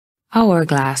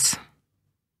Hourglass.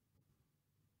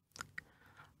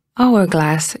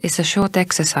 Hourglass is a short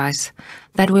exercise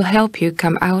that will help you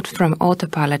come out from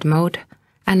autopilot mode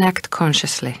and act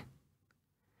consciously.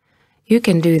 You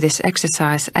can do this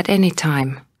exercise at any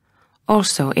time,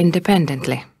 also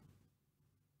independently.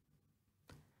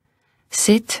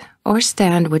 Sit or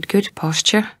stand with good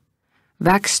posture,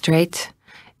 back straight,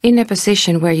 in a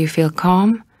position where you feel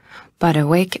calm but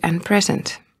awake and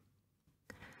present.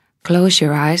 Close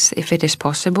your eyes if it is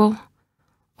possible,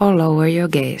 or lower your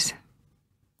gaze.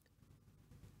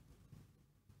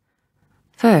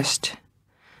 First,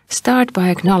 start by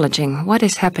acknowledging what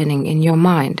is happening in your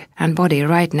mind and body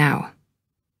right now.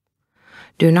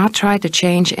 Do not try to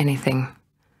change anything.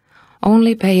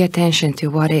 Only pay attention to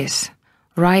what is,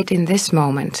 right in this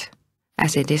moment,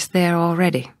 as it is there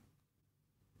already.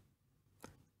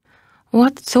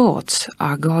 What thoughts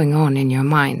are going on in your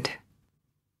mind?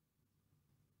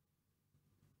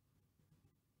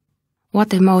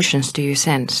 What emotions do you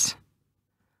sense?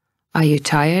 Are you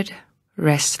tired,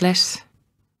 restless,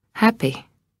 happy,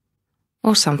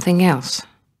 or something else?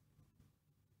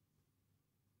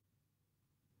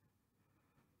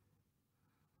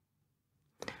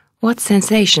 What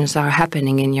sensations are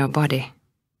happening in your body?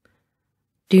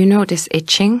 Do you notice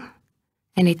itching,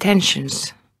 any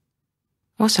tensions,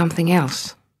 or something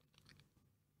else?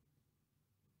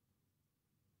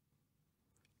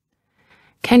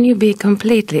 Can you be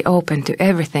completely open to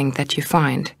everything that you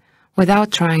find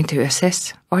without trying to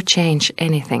assess or change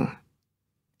anything?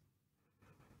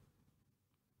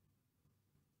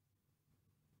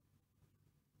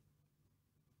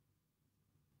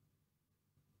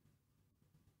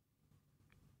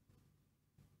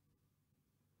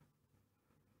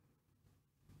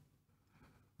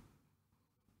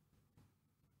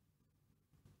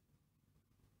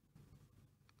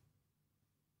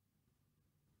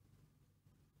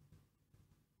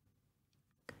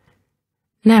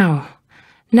 Now,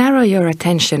 narrow your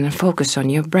attention and focus on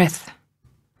your breath.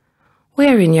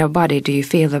 Where in your body do you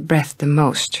feel the breath the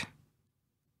most?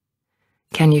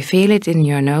 Can you feel it in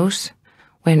your nose,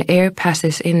 when air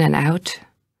passes in and out?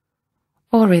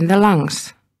 Or in the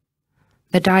lungs,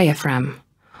 the diaphragm,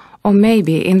 or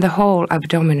maybe in the whole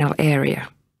abdominal area?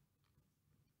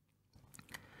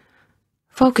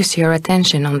 Focus your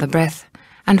attention on the breath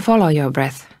and follow your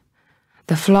breath,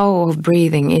 the flow of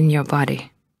breathing in your body.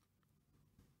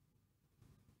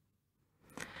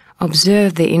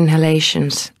 Observe the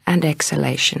inhalations and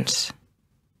exhalations.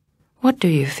 What do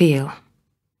you feel?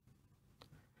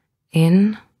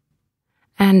 In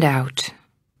and out.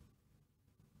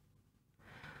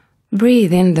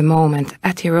 Breathe in the moment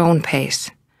at your own pace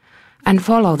and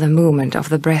follow the movement of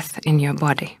the breath in your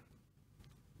body.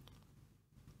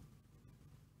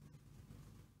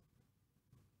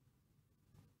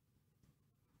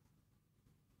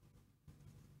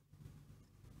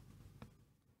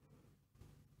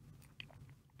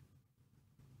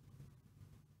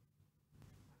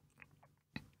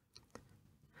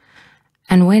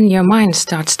 And when your mind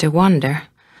starts to wander,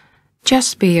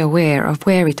 just be aware of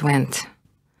where it went,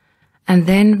 and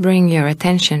then bring your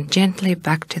attention gently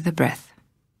back to the breath.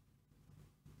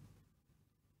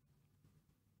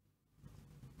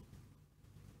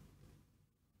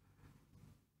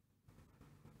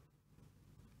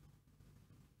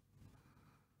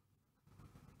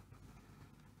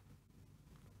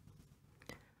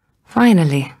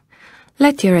 Finally,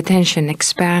 let your attention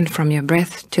expand from your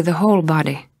breath to the whole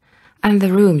body and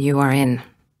the room you are in.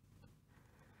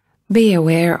 Be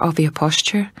aware of your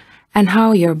posture and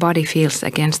how your body feels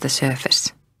against the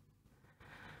surface.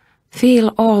 Feel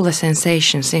all the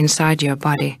sensations inside your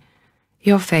body,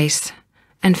 your face,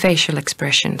 and facial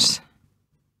expressions.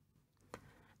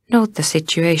 Note the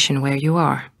situation where you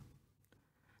are.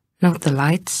 Note the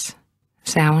lights,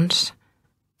 sounds,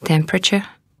 temperature,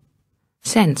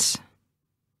 scents.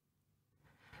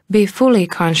 Be fully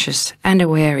conscious and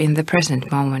aware in the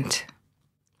present moment.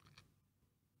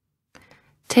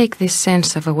 Take this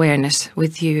sense of awareness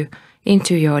with you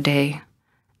into your day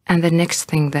and the next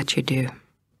thing that you do.